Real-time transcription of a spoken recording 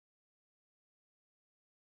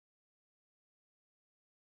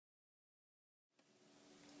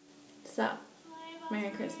So, Merry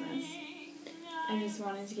Christmas. I just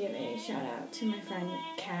wanted to give a shout out to my friend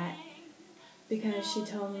Kat because she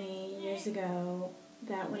told me years ago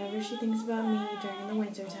that whenever she thinks about me during the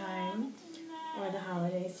winter time or the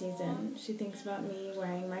holiday season, she thinks about me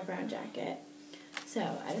wearing my brown jacket.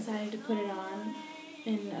 So I decided to put it on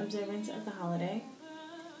in observance of the holiday.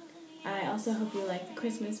 I also hope you like the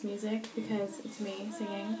Christmas music because it's me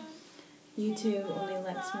singing. YouTube only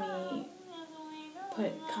lets me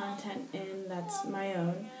put content in that's my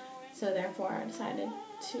own, so therefore I decided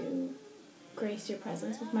to grace your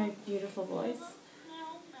presence with my beautiful voice.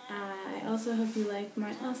 I also hope you like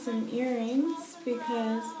my awesome earrings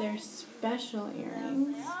because they're special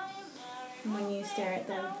earrings. When you stare at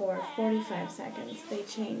them for 45 seconds, they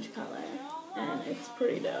change color, and it's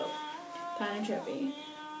pretty dope, kind of trippy.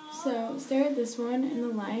 So stare at this one in the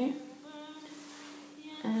light,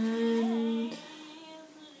 and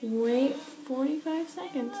wait 45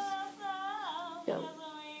 seconds. Go.